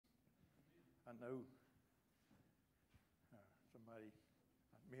know somebody,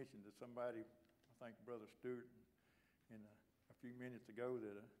 I mentioned to somebody, I think Brother Stewart, a few minutes ago,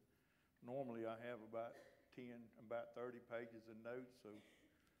 that normally I have about 30 pages of notes,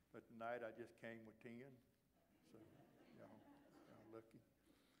 but tonight I just came with 10, so y'all lucky.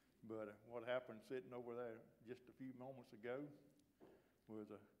 But what happened sitting over there just a few moments ago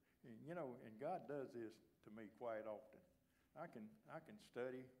was, and God does this to me quite often. I can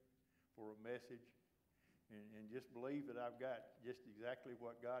study for a message and just believe that I've got just exactly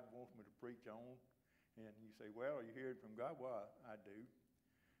what God wants me to preach on. And you say, well, are you hearing from God? Well, I do.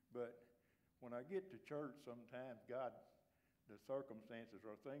 But when I get to church, sometimes the circumstances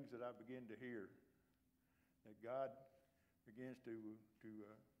or things that I begin to hear, that God begins to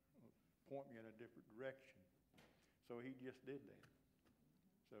point me in a different direction. So he just did that.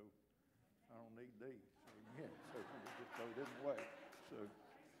 So I don't need these. Amen. So we'll just throw this away. So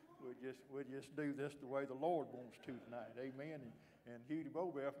we'll just do this the way the Lord wants to tonight. Amen. And Hudey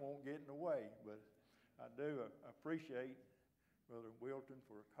Beaubouef won't get in the way. But I do appreciate Brother Wilton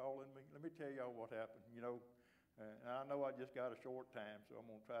for calling me. Let me tell y'all what happened. I know I just got a short time, so I'm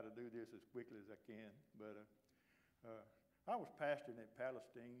going to try to do this as quickly as I can. But I was pastoring at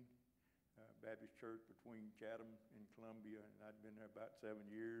Palestine Baptist Church between Chatham and Columbia, and I'd been there about 7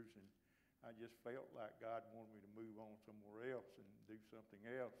 years, and I just felt like God wanted me to move on somewhere else and do something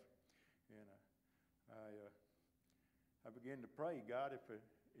else. And I began to pray, God,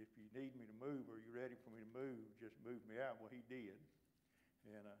 if you need me to move, or you're ready for me to move, just move me out. Well, he did,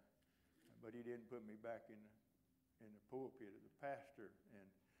 and but he didn't put me back in the pulpit as a pastor. And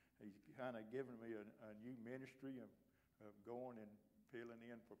he's kind of given me a new ministry of going and filling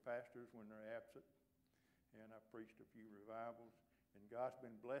in for pastors when they're absent. And I preached a few revivals, and God's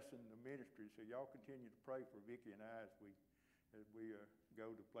been blessing the ministry. So y'all continue to pray for Vicki and I as we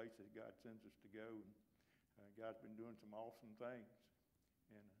go to places God sends us to go. And God's been doing some awesome things,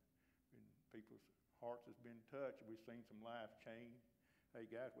 and people's hearts has been touched. We've seen some lives change. Hey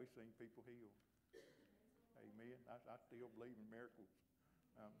guys, we've seen people healed. Amen. I still believe in miracles.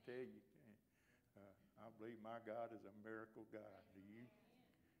 I'm telling you, I believe my God is a miracle God. Do you?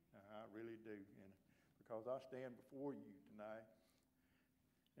 I really do. And because I stand before you tonight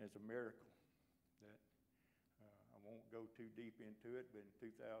as a miracle, that I won't go too deep into it, but in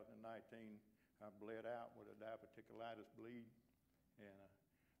 2019, I bled out with a diverticulitis bleed, and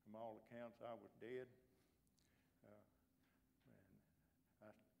from all accounts, I was dead.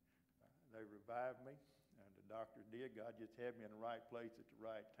 They revived me. The doctor did. God just had me in the right place at the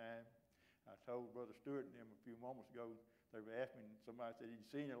right time. I told Brother Stewart and them a few moments ago, they were asking me, somebody said, did you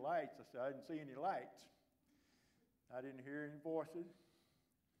see any lights? I said, I didn't see any lights. I didn't hear any voices.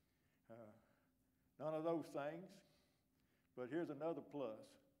 None of those things. But here's another plus.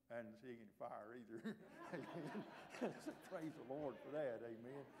 I didn't see any fire either. Amen. So praise the Lord for that.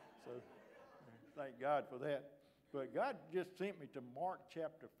 Amen. So thank God for that. But God just sent me to Mark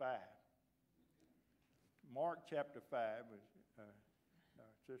chapter 5. Mark chapter 5, as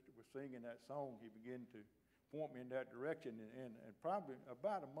our sister was singing that song, he began to point me in that direction. And probably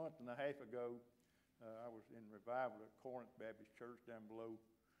about a month and a half ago, I was in revival at Corinth Baptist Church down below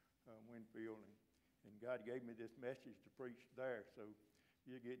Winfield, and God gave me this message to preach there. So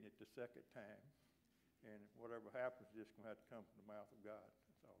you're getting it the second time. And whatever happens, it's just going to have to come from the mouth of God.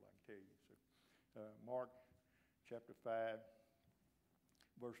 That's all I can tell you. So Mark chapter 5,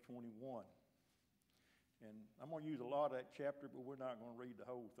 verse 21. And I'm going to use a lot of that chapter, but we're not going to read the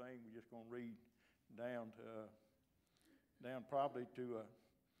whole thing. We're just going to read down probably to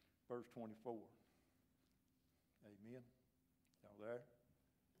verse 24. Amen. Y'all there?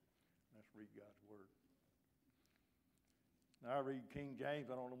 Let's read God's word. Now I read King James.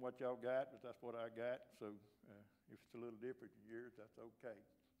 I don't know what y'all got, but that's what I got. So if it's a little different than yours, that's okay.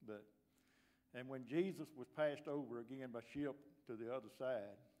 And when Jesus was passed over again by ship to the other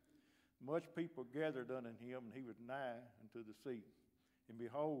side, much people gathered unto him, and he was nigh unto the sea. And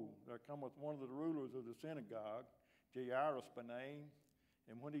behold, there cometh one of the rulers of the synagogue, Jairus by name.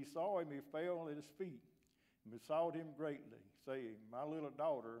 And when he saw him, he fell at his feet, and besought him greatly, saying, My little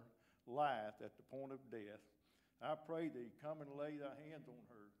daughter lieth at the point of death. I pray thee, come and lay thy hands on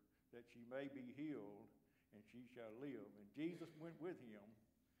her, that she may be healed, and she shall live. And Jesus went with him,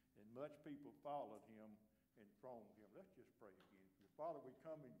 and much people followed him and thronged him. Let's just pray again. Father, we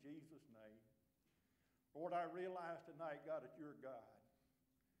come in Jesus' name. Lord, I realize tonight, God, that you're God.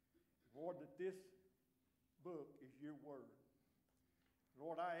 Lord, that this book is your word.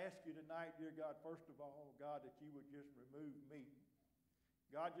 Lord, I ask you tonight, dear God, first of all, God, that you would just remove me.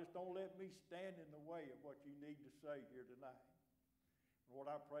 God, just don't let me stand in the way of what you need to say here tonight. Lord,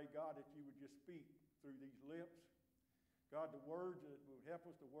 I pray, God, that you would just speak through these lips. God, the words that would help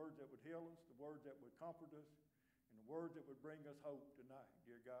us, the words that would heal us, the words that would comfort us, and the words that would bring us hope tonight,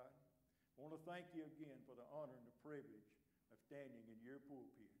 dear God. I want to thank you again for the honor and the privilege of standing in your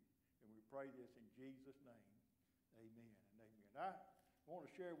pulpit. And we pray this in Jesus' name. Amen and amen. I want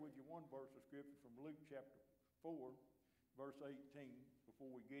to share with you one verse of scripture from Luke chapter 4, verse 18,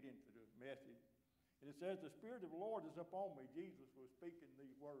 before we get into the message. And it says, the Spirit of the Lord is upon me. Jesus was speaking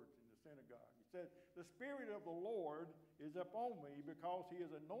these words in the synagogue. He said, the Spirit of the Lord is upon me because he has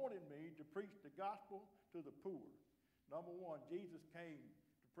anointed me to preach the gospel to the poor. Number one, Jesus came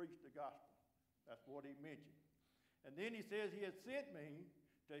to preach the gospel. That's what he mentioned. And then he says, he has sent me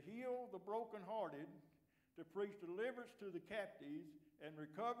to heal the brokenhearted, to preach deliverance to the captives, and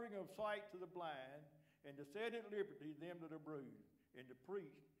recovering of sight to the blind, and to set at liberty them that are bruised, and to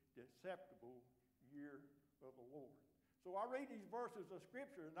preach the acceptable year of the Lord. So I read these verses of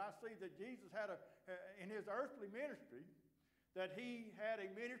Scripture, and I see that Jesus had in his earthly ministry, that he had a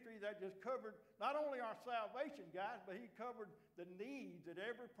ministry that just covered not only our salvation, guys, but he covered the needs that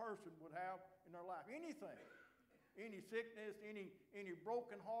every person would have in their life. Anything. Any sickness, any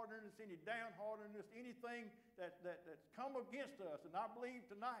brokenheartedness, any downheartedness, anything that's come against us. And I believe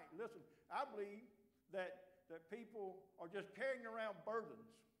tonight, listen, I believe that people are just carrying around burdens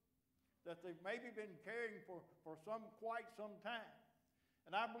that they've maybe been carrying for quite some time.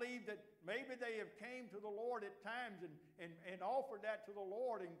 And I believe that maybe they have came to the Lord at times and offered that to the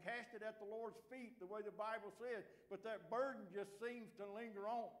Lord and cast it at the Lord's feet, the way the Bible says, but that burden just seems to linger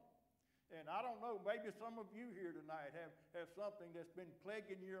on. And I don't know, maybe some of you here tonight have something that's been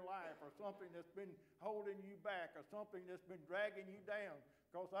plaguing your life, or something that's been holding you back, or something that's been dragging you down.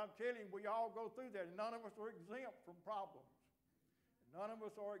 Because I'm telling you, we all go through that, and none of us are exempt from problems. None of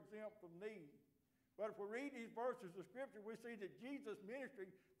us are exempt from need. But if we read these verses of Scripture, we see that Jesus' ministry,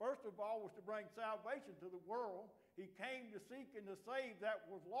 first of all, was to bring salvation to the world. He came to seek and to save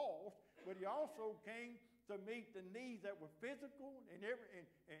that was lost, but he also came to meet the needs that were physical and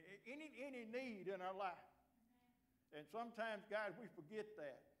any need in our life. And sometimes, guys, we forget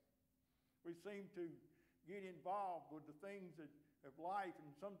that. We seem to get involved with the things of life,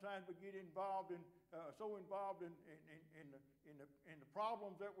 and sometimes we get involved in the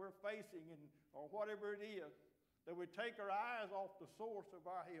problems that we're facing, or whatever it is, that we take our eyes off the source of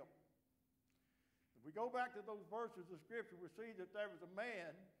our help. If we go back to those verses of Scripture, we see that there was a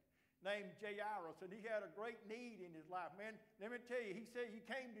man named Jairus, and he had a great need in his life. Man, let me tell you, he said he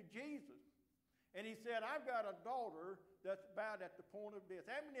came to Jesus, and he said, I've got a daughter that's about at the point of death.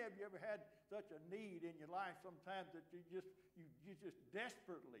 How many of you ever had such a need in your life sometimes that you just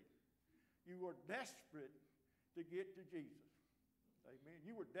desperately, you were desperate to get to Jesus? Amen.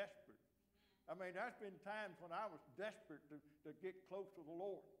 You were desperate. I mean, there's been times when I was desperate to get close to the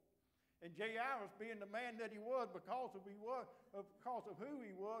Lord. And Jairus, being the man that he was, because of who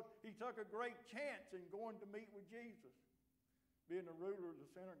he was, he took a great chance in going to meet with Jesus. Being the ruler of the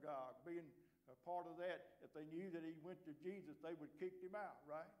synagogue, being a part of that, if they knew that he went to Jesus, they would kick him out,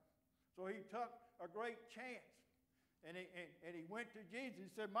 right? So he took a great chance, and he went to Jesus.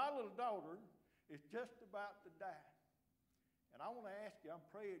 He said, my little daughter is just about to die. And I want to ask you, I'm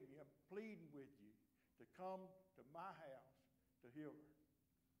praying you, I'm pleading with you to come to my house to heal her.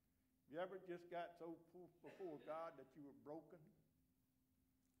 You ever just got so before God that you were broken?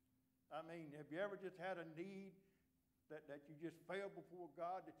 I mean, have you ever just had a need that you just fell before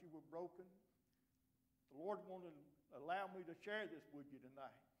God, that you were broken? The Lord wanted to allow me to share this with you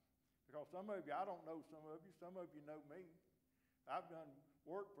tonight. Because some of you, I don't know some of you know me. I've done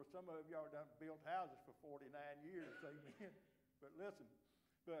work for some of y'all, done built houses for 49 years, amen. But listen,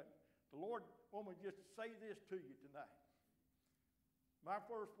 the Lord wants me just to say this to you tonight. My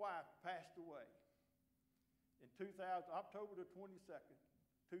first wife passed away in October the 22nd,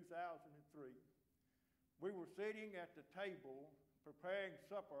 2003. We were sitting at the table preparing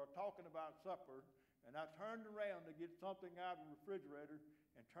supper, or talking about supper, and I turned around to get something out of the refrigerator,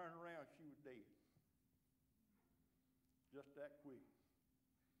 and turned around, she was dead. Just that quick.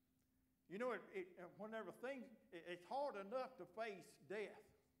 You know, it's hard enough to face death.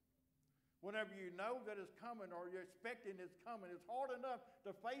 Whenever you know that it's coming, or you're expecting it's coming, it's hard enough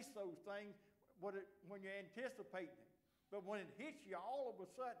to face those things when you're anticipating it. But when it hits you all of a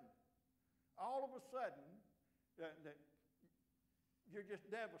sudden, that you're just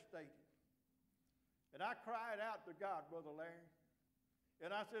devastated. And I cried out to God, Brother Larry. And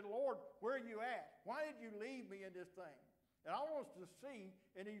I said, Lord, where are you at? Why did you leave me in this thing? And I want us to see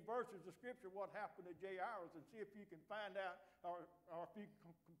in these verses of Scripture what happened to Jairus, and see if you can find out, or if you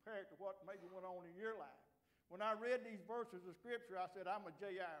can compare it to what maybe went on in your life. When I read these verses of Scripture, I said, I'm a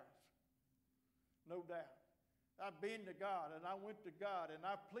Jairus. No doubt. I've been to God, and I went to God, and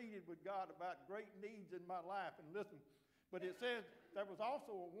I pleaded with God about great needs in my life. And listen, but it says there was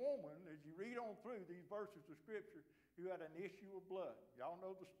also a woman, as you read on through these verses of Scripture, who had an issue of blood. Y'all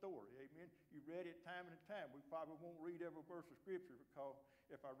know the story, amen? You read it time and time. We probably won't read every verse of Scripture, because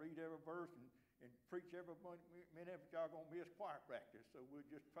if I read every verse and preach every minute, y'all going to miss choir practice. So we'll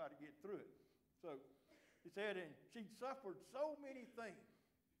just try to get through it. So it said, and she'd suffered so many things.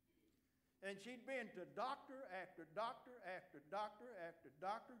 And she'd been to doctor after doctor after doctor after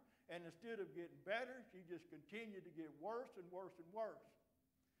doctor, and instead of getting better, she just continued to get worse and worse and worse.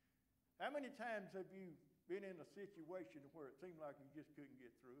 How many times have you been in a situation where it seemed like you just couldn't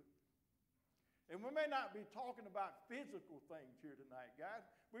get through it? And we may not be talking about physical things here tonight, guys.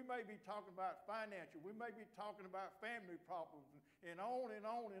 We may be talking about financial. We may be talking about family problems and on and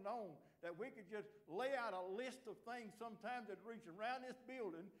on and on. That we could just lay out a list of things sometimes that reach around this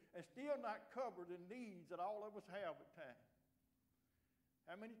building and still not cover the needs that all of us have at times.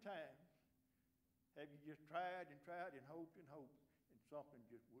 How many times have you just tried and hoped and something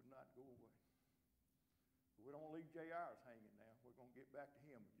just would not go away? We don't leave Jairus hanging now. We're going to get back to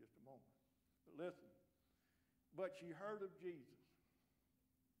him in just a moment. But listen, but she heard of Jesus.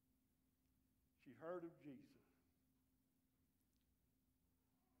 She heard of Jesus.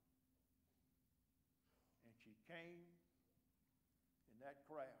 And she came in that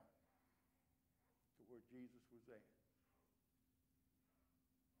crowd to where Jesus was at.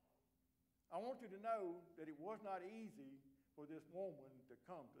 I want you to know that it was not easy for this woman to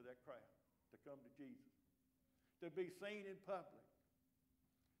come to that crowd, to come to Jesus, to be seen in public,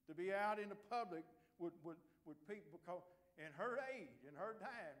 to be out in the public with people, because in her age, in her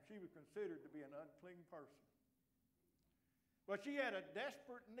time, she was considered to be an unclean person. But she had a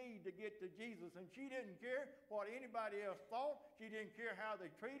desperate need to get to Jesus, and she didn't care what anybody else thought. She didn't care how they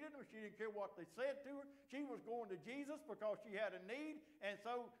treated her. She didn't care what they said to her. She was going to Jesus because she had a need, and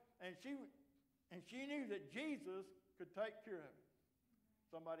she knew that Jesus could take care of it.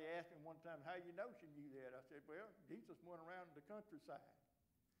 Somebody asked me one time, how you know she knew that? I said, well, Jesus went around the countryside.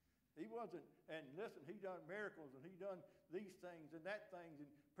 He wasn't, and listen, he done miracles, and he done these things and that things, and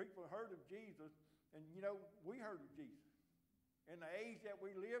people heard of Jesus, and, we heard of Jesus. In the age that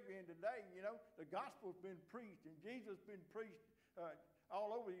we live in today, the gospel's been preached, and Jesus has been preached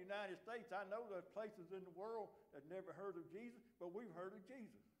all over the United States. I know there's places in the world that never heard of Jesus, but we've heard of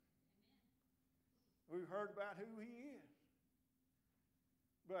Jesus. We've heard about who he is.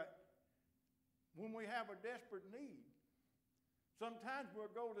 But when we have a desperate need, sometimes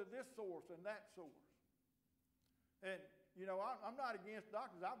we'll go to this source and that source. And, I'm not against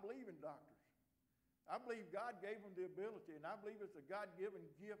doctors. I believe in doctors. I believe God gave them the ability, and I believe it's a God-given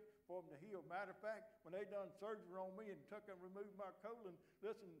gift for them to heal. Matter of fact, when they done surgery on me and removed my colon,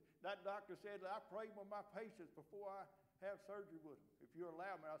 listen, that doctor said, I pray with my patients before I have surgery with them. If you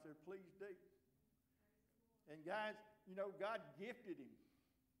allow me, I said, please do. And guys, God gifted him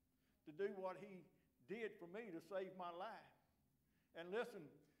to do what he did for me to save my life. And listen,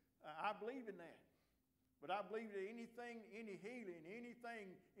 I believe in that. But I believe that anything, any healing,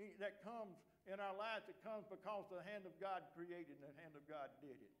 anything that comes in our lives, it comes because the hand of God created and the hand of God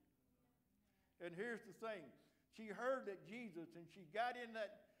did it. And here's the thing. She heard that Jesus, and she got in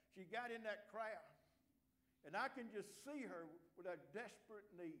that crowd. And I can just see her with a desperate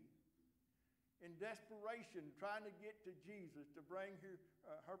need. In desperation, trying to get to Jesus, to bring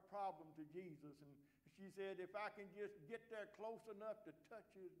her problem to Jesus. And she said, if I can just get there close enough to touch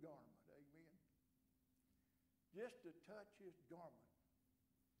his garment, amen. Just to touch his garment.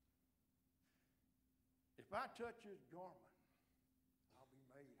 If I touch his garment, I'll be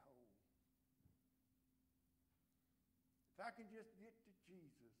made whole. If I can just get to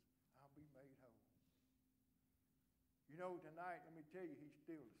Jesus, I'll be made whole. Tonight, let me tell you, he's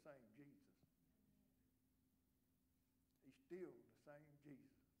still the same Jesus. He's still the same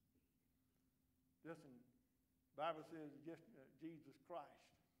Jesus. Listen, the Bible says just Jesus Christ.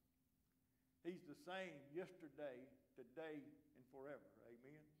 He's the same yesterday, today, and forever.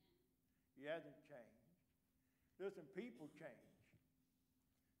 Amen? He hasn't changed. Listen, people change.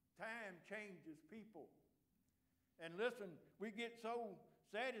 Time changes people. And listen, we get so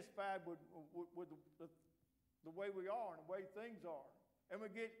satisfied with the way we are and the way things are. And we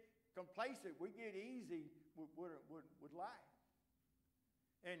get complacent. We get easy with life.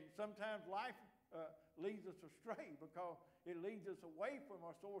 And sometimes life leads us astray because it leads us away from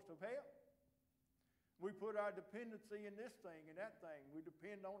our source of help. We put our dependency in this thing and that thing. We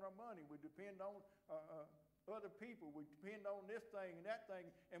depend on our money. We depend on other people. We depend on this thing and that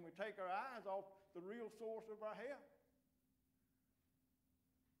thing, and we take our eyes off the real source of our help.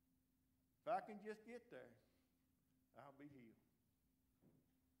 If I can just get there, I'll be healed.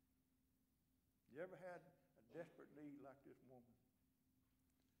 You ever had a desperate need like this woman?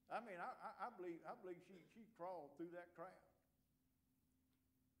 I mean, I believe she crawled through that crowd.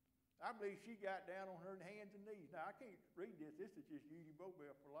 I believe she got down on her hands and knees. Now, I can't read this. This is just Beaubouef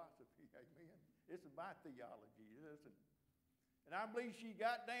philosophy, amen. This is my theology, listen. And I believe she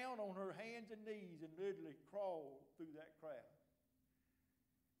got down on her hands and knees and literally crawled through that crowd.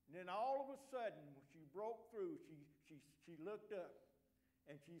 And then all of a sudden, when she broke through, she looked up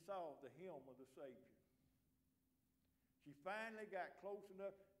and she saw the hem of the Savior. She finally got close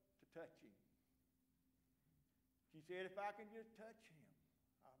enough to touch him. She said, if I can just touch him,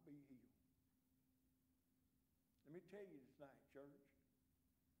 I'll be healed. Let me tell you tonight, church,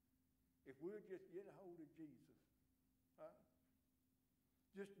 if we'll just get a hold of Jesus,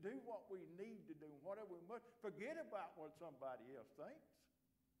 just do what we need to do, whatever we must. Forget about what somebody else thinks.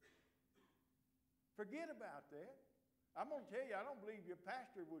 Forget about that. I'm going to tell you, I don't believe your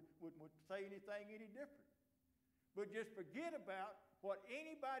pastor would say anything any different. But just forget about what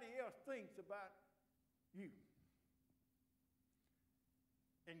anybody else thinks about you.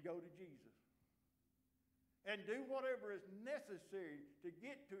 And go to Jesus. And do whatever is necessary to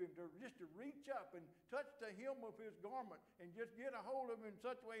get to him, just to reach up and touch the hem of his garment and just get a hold of him in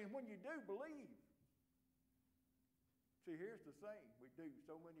such a way. And when you do, believe. See, here's the thing we do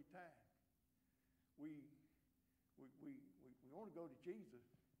so many times. We want to go to Jesus,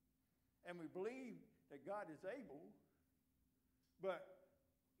 and we believe that God is able, but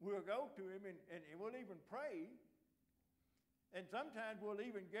we'll go to him and we'll even pray, and sometimes we'll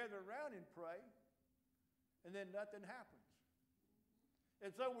even gather around and pray, and then nothing happens. And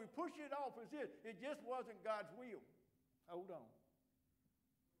so we push it off as if it just wasn't God's will. Hold on.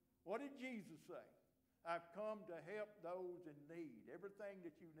 What did Jesus say? I've come to help those in need. Everything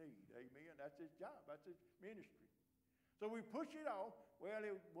that you need. Amen. That's his job. That's his ministry. So we push it off. Well,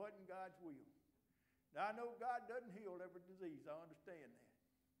 it wasn't God's will. Now, I know God doesn't heal every disease. I understand that.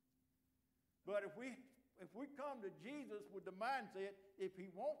 But if we come to Jesus with the mindset, if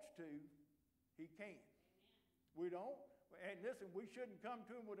he wants to, he can. We don't. And listen, we shouldn't come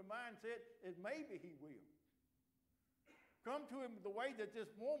to him with a mindset as maybe he will. Come to him the way that this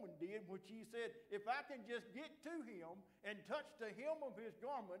woman did, which she said, if I can just get to him and touch the hem of his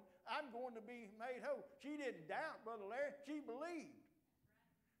garment, I'm going to be made whole. She didn't doubt, Brother Larry. She believed.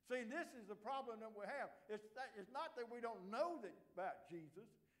 See, this is the problem that we have. It's not that we don't know about Jesus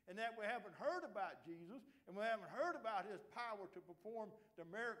and that we haven't heard about Jesus and we haven't heard about his power to perform the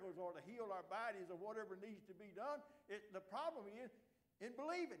miracles or to heal our bodies or whatever needs to be done. The problem is in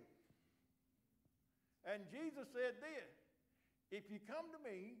believing. And Jesus said this, if you come to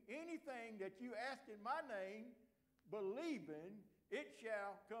me, anything that you ask in my name, believing, it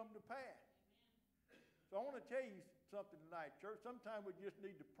shall come to pass. So I want to tell you something tonight, church. Sometimes we just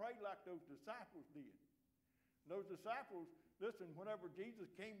need to pray like those disciples did. And those disciples, listen, whenever Jesus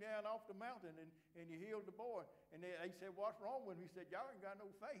came down off the mountain and he healed the boy, and they said, what's wrong with him? He said, y'all ain't got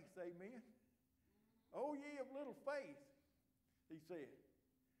no faith, amen. Oh, ye of little faith, he said.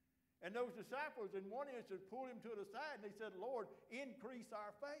 And those disciples, in one instance, pulled him to the side, and they said, Lord, increase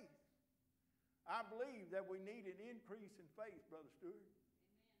our faith. I believe that we need an increase in faith, Brother Stewart.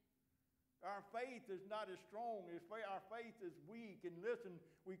 Amen. Our faith is not as strong. Our faith is weak. And listen,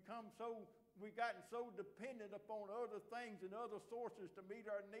 we've gotten so dependent upon other things and other sources to meet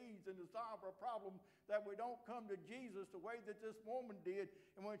our needs and to solve our problem that we don't come to Jesus the way that this woman did.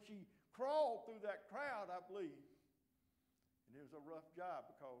 And when she crawled through that crowd, I believe, and it was a rough job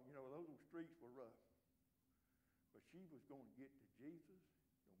because, those streets were rough. But she was going to get to Jesus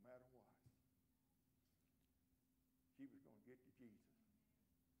no matter what. She was going to get to Jesus.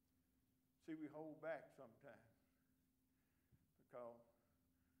 See, we hold back sometimes because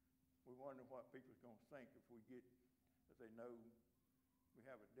we wonder what people are going to think if they know we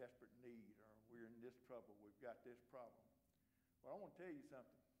have a desperate need or we're in this trouble, we've got this problem. Well, I want to tell you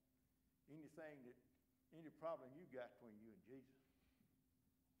something. Any problem you got between you and Jesus.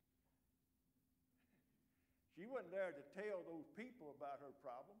 She wasn't there to tell those people about her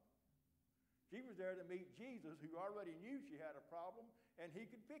problem. She was there to meet Jesus, who already knew she had a problem, and he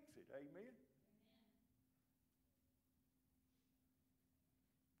could fix it. Amen? Amen.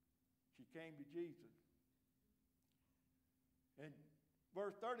 She came to Jesus. And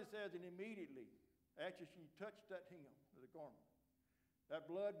verse 30 says, and immediately, after she touched that hem of the garment, that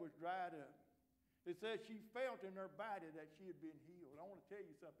blood was dried up. It says she felt in her body that she had been healed. I want to tell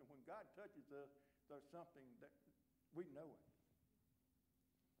you something. When God touches us, there's something that we know it.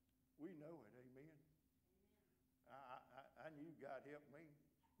 We know it, amen. I knew God helped me.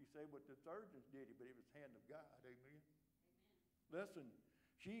 You say, but the surgeons did it, but it was the hand of God, amen. Listen,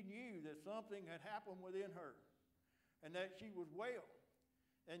 she knew that something had happened within her and that she was well.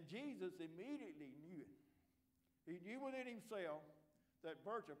 And Jesus immediately knew it. He knew within himself that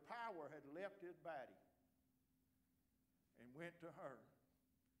virtue power had left his body and went to her.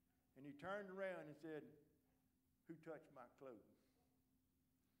 And he turned around and said, who touched my clothes?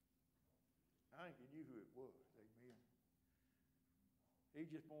 I think he knew who it was, amen. He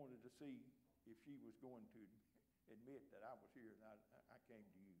just wanted to see if she was going to admit that I was here and I came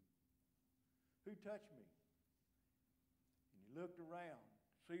to you. Who touched me? And he looked around,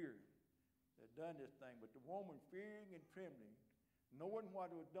 see her that done this thing. But the woman, fearing and trembling, knowing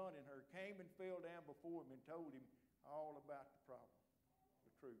what was done in her, came and fell down before him and told him all about the problem,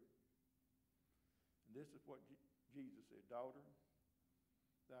 the truth. And this is what Jesus said, daughter,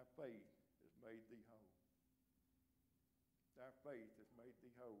 thy faith has made thee whole. Thy faith has made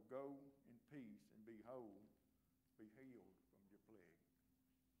thee whole. Go in peace and be whole. Be healed from your plague.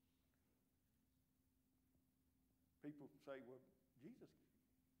 People say, well, Jesus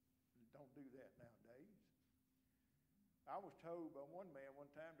don't do that nowadays. I was told by one man one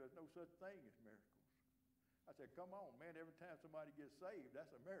time there's no such thing as miracles. I said, come on, man, every time somebody gets saved,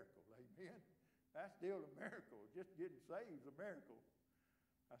 that's a miracle, amen? That's still a miracle. Just getting saved is a miracle.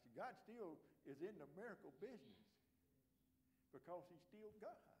 I said, God still is in the miracle business because he's still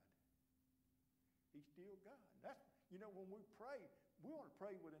God. He's still God. That's, when we pray, we want to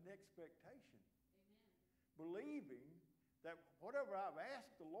pray with an expectation. Amen. Believing that whatever I've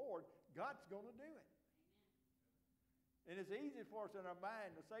asked the Lord, God's going to do it. Amen. And it's easy for us in our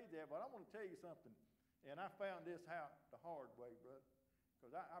mind to say that, but I want to tell you something. And I found this out the hard way, brother.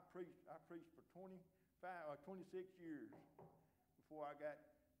 Because I preached for 26 years before I got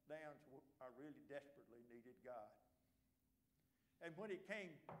down to what I really desperately needed God. And when it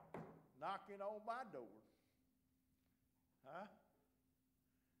came knocking on my door,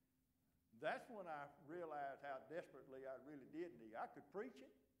 that's when I realized how desperately I really did need. I could preach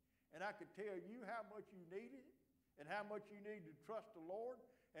it, and I could tell you how much you needed it, and how much you needed to trust the Lord.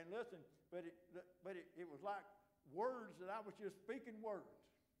 And listen, but it was like words that I was just speaking words.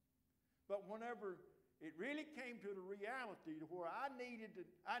 But whenever it really came to the reality to where I needed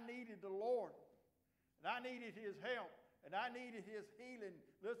the Lord, and I needed his help, and I needed his healing,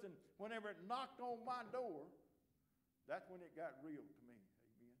 listen, whenever it knocked on my door, that's when it got real to me.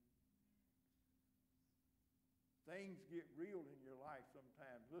 Amen. Things get real in your life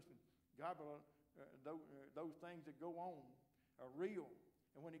sometimes. Listen, God, those things that go on are real.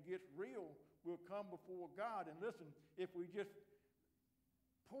 And when it gets real, we'll come before God. And listen, if we just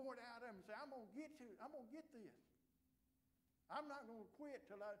pour it out of him and say, I'm going to get this. I'm not going to quit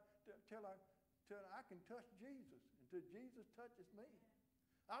till I can touch Jesus, until Jesus touches me.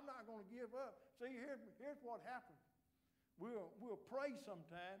 I'm not going to give up. See, here's what happens. We'll pray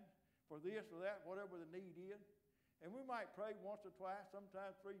sometimes for this or that, whatever the need is. And we might pray once or twice,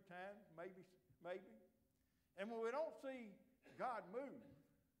 sometimes 3 times, maybe. And when we don't see God move,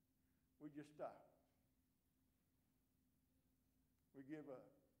 we just stop. We give up.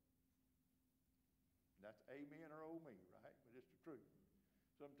 That's amen or oh me, right? But it's the truth.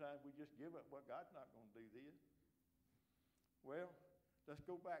 Sometimes we just give up. Well, God's not going to do this. Well, let's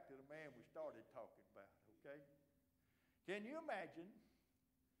go back to the man we started talking about, okay? Can you imagine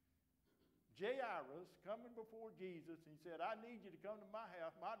Jairus coming before Jesus and he said, I need you to come to my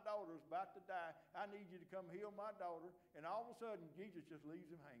house. My daughter's about to die. I need you to come heal my daughter. And all of a sudden, Jesus just leaves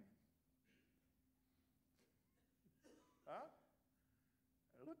him hanging. Huh?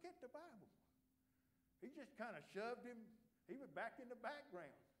 Look at the Bible. He just kind of shoved him. He was back in the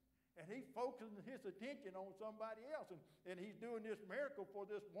background. And he's focusing his attention on somebody else. And he's doing this miracle for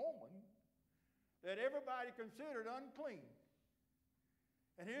this woman that everybody considered unclean.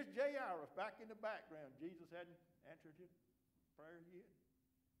 And here's Jairus back in the background. Jesus hadn't answered his prayer yet.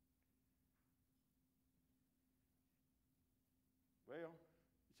 Well,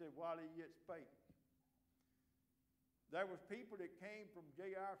 he said, while he yet spake, there was people that came from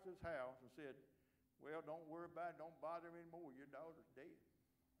Jairus' house and said, well, don't worry about it. Don't bother him anymore. Your daughter's dead.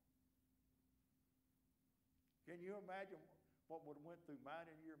 Can you imagine what would have went through mine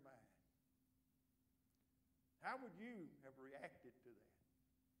and your mind? How would you have reacted to that?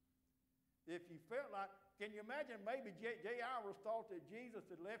 If you felt like, can you imagine maybe Jairus thought that Jesus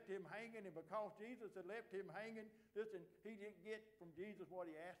had left him hanging, and because Jesus had left him hanging, listen, he didn't get from Jesus what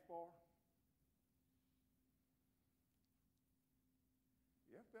he asked for?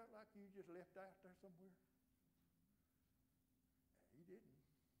 Yeah. felt like you just left out there somewhere? He didn't.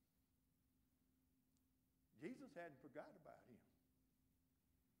 Jesus hadn't forgot about him.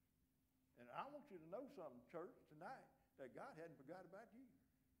 And I want you to know something, church, tonight, that God hadn't forgot about you.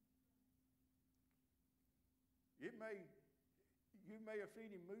 You may have seen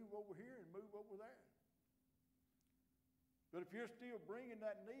him move over here and move over there. But if you're still bringing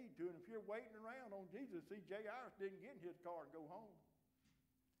that need to him, if you're waiting around on Jesus, see, Jay Iris didn't get in his car and go home.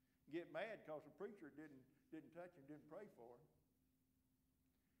 Get mad because the preacher didn't touch him, didn't pray for him.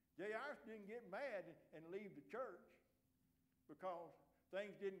 Jay Iris didn't get mad and leave the church because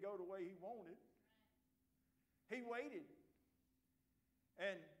things didn't go the way he wanted. He waited.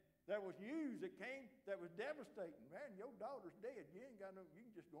 And there was news that came that was devastating. Man, your daughter's dead. You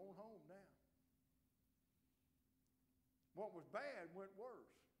can just go on home now. What was bad went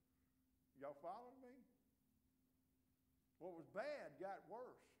worse. Y'all following me? What was bad got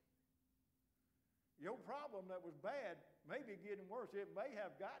worse. Your problem that was bad may be getting worse. It may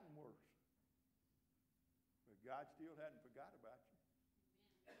have gotten worse. But God still hadn't forgot about you.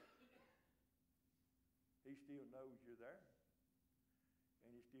 He still knows you're there.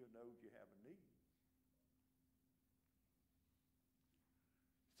 And he still knows you have a need.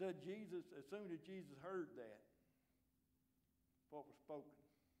 Said Jesus, as soon as Jesus heard that, what was spoken.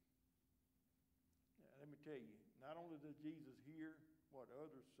 Now, let me tell you, not only does Jesus hear what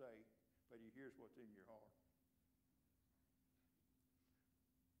others say, but he hears what's in your heart.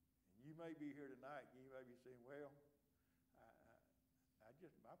 And you may be here tonight, and you may be saying, well,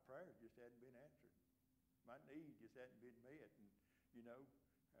 my prayers just hadn't been answered. My need just hadn't been met. And,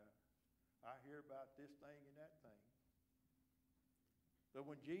 I hear about this thing and that thing. But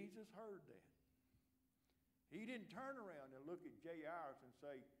when Jesus heard that, he didn't turn around and look at Jay Iris and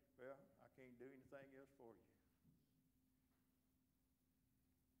say, well, I can't do anything else for you.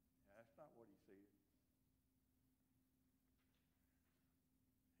 That's not what he said.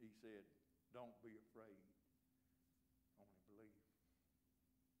 He said, don't be afraid. Only believe.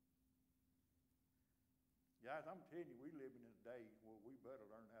 Guys, I'm telling you, we're living in a day where we better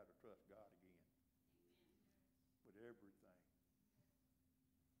learn how to trust God again. With everything.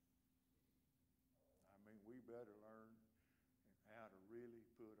 We better learn how to really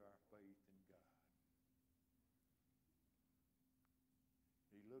put our faith in God.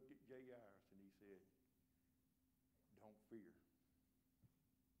 He looked at Jay Iris and he said, don't fear.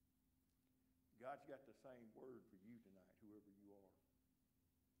 God's got the same word for you tonight, whoever you are.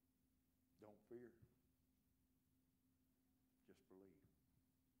 Don't fear. Just believe.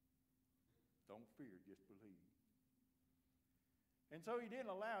 Don't fear, just believe. And so he didn't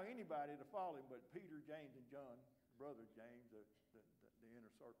allow anybody to follow him but Peter, James, and John, brother James, the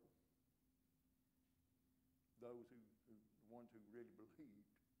inner circle. Those the ones who really believed.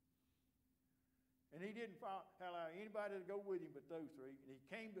 And he didn't allow anybody to go with him but those three. And he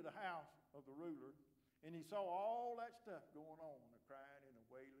came to the house of the ruler, and he saw all that stuff going on. The crying and the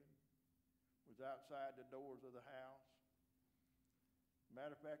wailing was outside the doors of the house.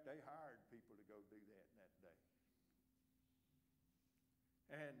 Matter of fact, they hired people to go do that in that day.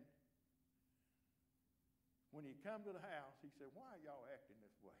 And when he come to the house, he said, why are y'all acting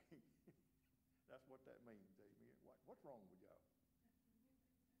this way? That's what that means, amen. What's wrong with y'all?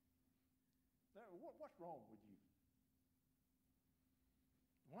 What's wrong with you?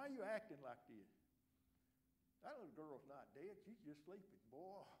 Why are you acting like this? That little girl's not dead. She's just sleeping.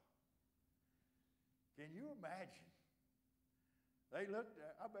 Boy, can you imagine? They looked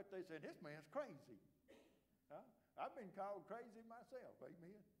at, I bet they said, this man's crazy. Huh? I've been called crazy myself,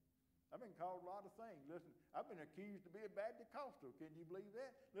 amen. I've been called a lot of things. Listen, I've been accused of being Baptist-Costal. Can you believe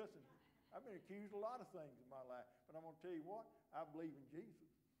that? Listen, I've been accused of a lot of things in my life. But I'm going to tell you what, I believe in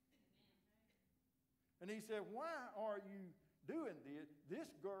Jesus. And he said, why are you doing this? This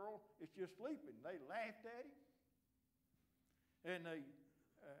girl is just sleeping. They laughed at him. And they,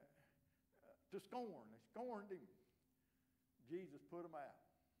 to scorn. They scorned him. Jesus put them out.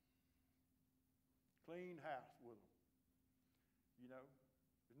 Clean house with them. You know,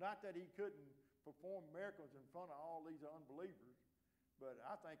 it's not that he couldn't perform miracles in front of all these unbelievers, but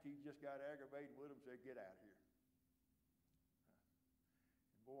I think he just got aggravated with them and said, get out of here.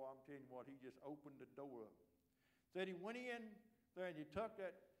 And boy, I'm telling you what, he just opened the door up. Said he went in there and he took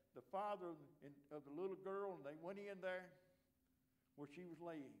the father of the little girl, and they went in there where she was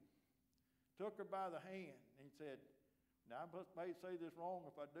laying. Took her by the hand and he said, now, I may say this wrong.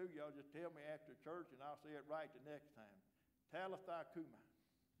 If I do, y'all just tell me after church, and I'll say it right the next time. Talitha Kuma,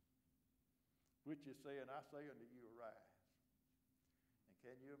 which is saying, I say unto you, arise. And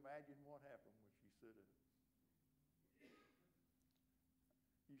can you imagine what happened when she stood up?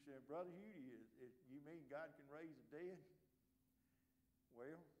 said, Brother Hudey, you mean God can raise the dead?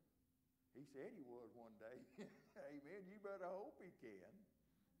 Well, he said he would one day. Amen. You better hope he can.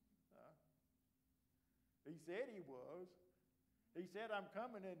 He said he was. He said, I'm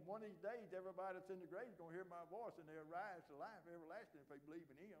coming, and one of these days, everybody that's in the grave is going to hear my voice, and they'll rise to life everlasting if they believe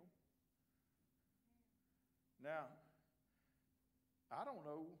in him. Now, I don't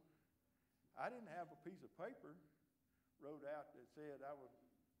know. I didn't have a piece of paper wrote out that said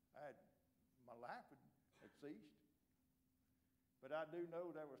my life had ceased. But I do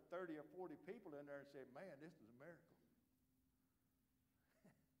know there was 30 or 40 people in there and said, man, this is a miracle.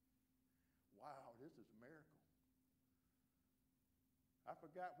 Wow, this is a miracle. I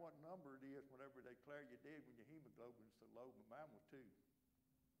forgot what number it is whenever they declare you dead when your hemoglobin is so low, but mine was 2.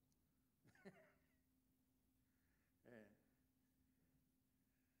 And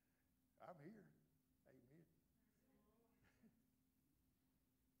I'm here. Amen.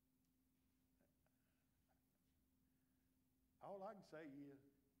 All I can say is,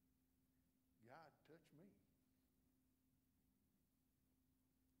 God touched me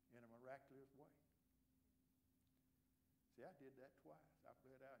in a miraculous way. See, I did that twice. I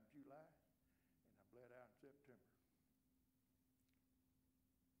bled out in July, and I bled out in September.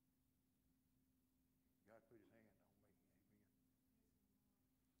 God put his hand on me. Amen.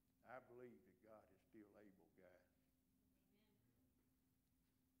 I believe that God is still able, guys.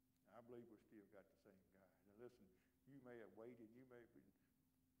 I believe we've still got the same God. And listen, you may have waited. You may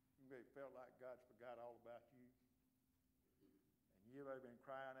have felt like God's forgot all about you. And you may have been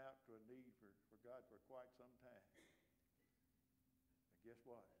crying out to a need for God for quite some time. But guess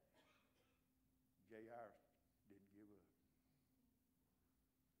what? J.R. didn't give up.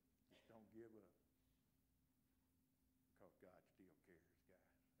 Just don't give up. Because God still cares, guys.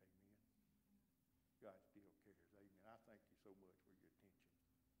 Amen. God still cares. Amen. I thank you so much for your attention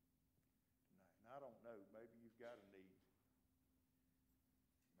tonight. And I don't know, maybe you've got a need.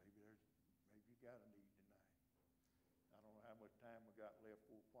 Maybe you got a need tonight. I don't know how much time we got left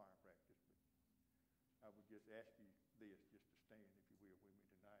for choir practice, but I would just ask you this, just to stand, if you will, with me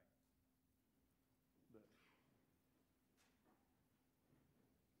tonight. But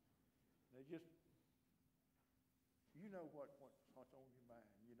they just, you know what's on your mind.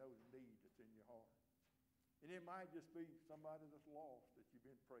 You know the need that's in your heart. And it might just be somebody that's lost that you've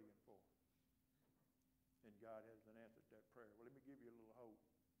been praying for. And God hasn't answered that prayer. Well, let me give you a little hope.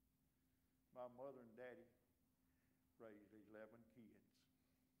 My mother and daddy raised 11 kids.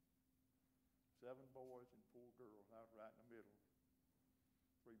 7 boys and 4 girls. I was right in the middle.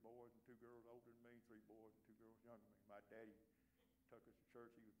 3 boys and 2 girls older than me, 3 boys and 2 girls younger than me. My daddy took us to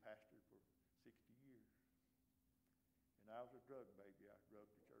church. He was pastor for 60 years. And I was a drug baby. I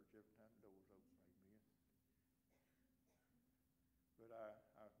drugged the church every time the door was open. Amen. But I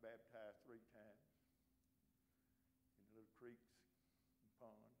was baptized 3 times in the little creeks and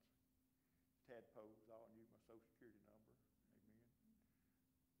ponds. Tadpoles, all knew my Social Security number. Amen.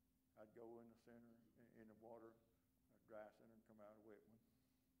 I'd go in the center, in the water, a dry center, and come out a wet one.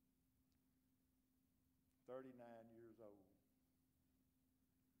 39 years old.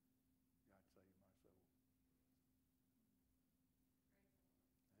 God saved my soul.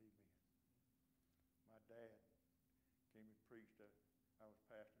 Amen. My dad came and preached. I was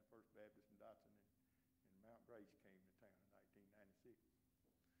pastoring First Baptist in Dotson, and Mount Grace came to town in 1996.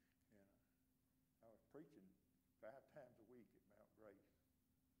 And I was preaching 5 times a week at Mount Grace,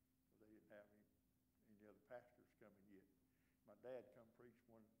 because they didn't have any other pastors coming yet. My dad come preach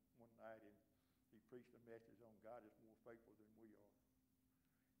one night, and he preached a message on God is more faithful than we are.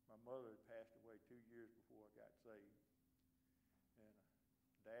 My mother had passed away 2 years before I got saved. And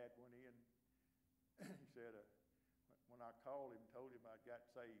Dad went in. He said, when I called him, told him I got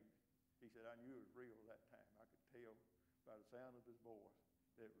saved, he said, I knew it was real that time. I could tell by the sound of his voice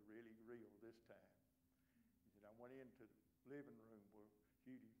that it was really real this time. He said, I went into the living room where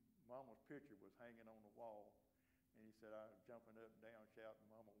Hudey, Mama's picture was hanging on the wall. And he said, I was jumping up and down shouting,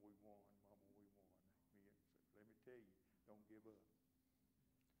 Mama, we won. Mama, we won. Amen. So let me tell you, don't give up.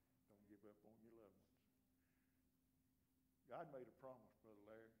 Don't give up on your loved ones. God made a promise, Brother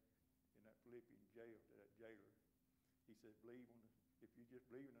Larry, in that Philippian jail to that jailer. He said, if you just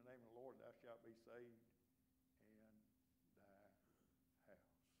believe in the name of the Lord, thou shalt be saved and thy house.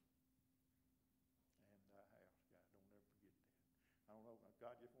 And thy house, God. Don't ever forget that. I don't know.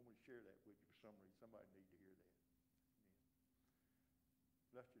 God just wanted me to share that with you for some reason. Somebody need to hear that. Amen.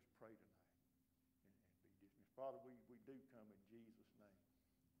 Let's just pray tonight and be dismissed. Father, we do come in Jesus' name.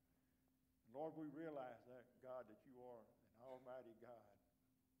 And Lord, we realize that, God, that you are an almighty God.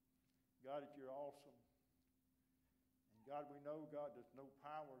 God, that you're awesome. And God, we know, God, there's no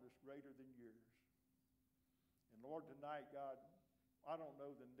power that's greater than yours. And Lord, tonight, God, I don't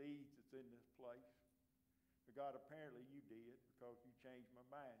know the needs that's in this place. But God, apparently you did, because you changed my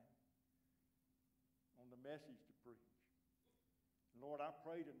mind on the message to preach. And Lord, I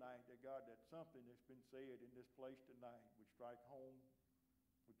pray tonight that, God, that something that's been said in this place tonight would strike home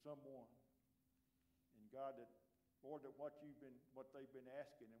with someone. And God, that, Lord, that what they've been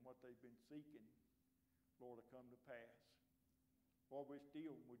asking and what they've been seeking, Lord, will come to pass. Lord, we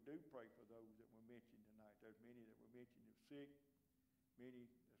do pray for those that were mentioned tonight. There's many that were mentioned that are sick,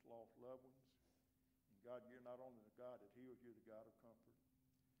 many that's lost loved ones. And God, you're not only the God that heals, you're the God of comfort.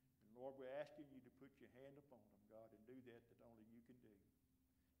 And Lord, we're asking you to put your hand upon them, God, and do that only you can do.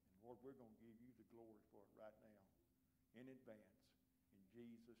 And Lord, we're going to give you the glory for it right now, in advance. In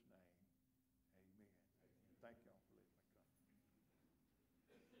Jesus' name, amen. Thank y'all.